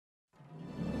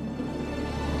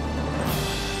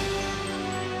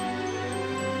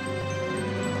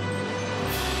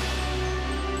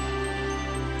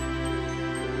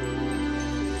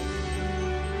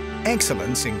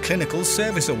Excellence in Clinical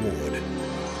Service Award.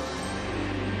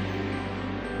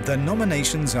 The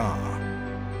nominations are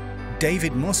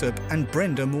David Mossop and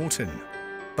Brenda Morton.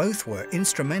 Both were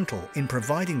instrumental in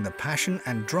providing the passion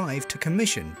and drive to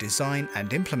commission, design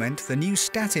and implement the new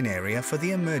statin area for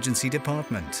the emergency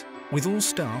department. With all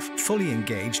staff fully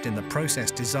engaged in the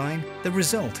process design, the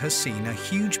result has seen a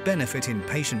huge benefit in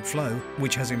patient flow,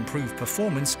 which has improved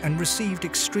performance and received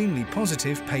extremely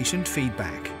positive patient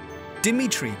feedback.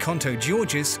 Dimitri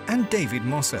Kontogeorgis and David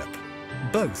Mossop.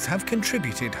 Both have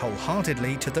contributed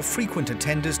wholeheartedly to the frequent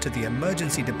attenders to the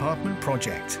emergency department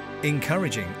project,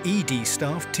 encouraging ED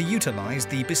staff to utilize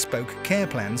the bespoke care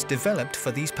plans developed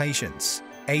for these patients.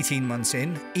 18 months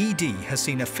in, ED has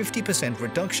seen a 50%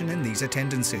 reduction in these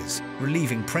attendances,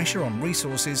 relieving pressure on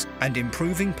resources and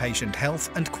improving patient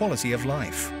health and quality of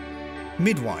life.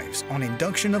 Midwives on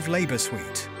induction of labour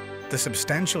suite. The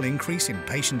substantial increase in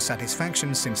patient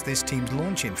satisfaction since this team's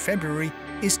launch in February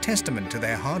is testament to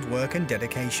their hard work and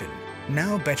dedication.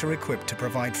 Now better equipped to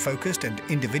provide focused and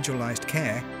individualized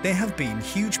care, there have been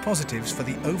huge positives for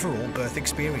the overall birth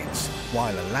experience,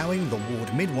 while allowing the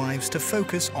ward midwives to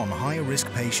focus on higher-risk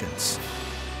patients.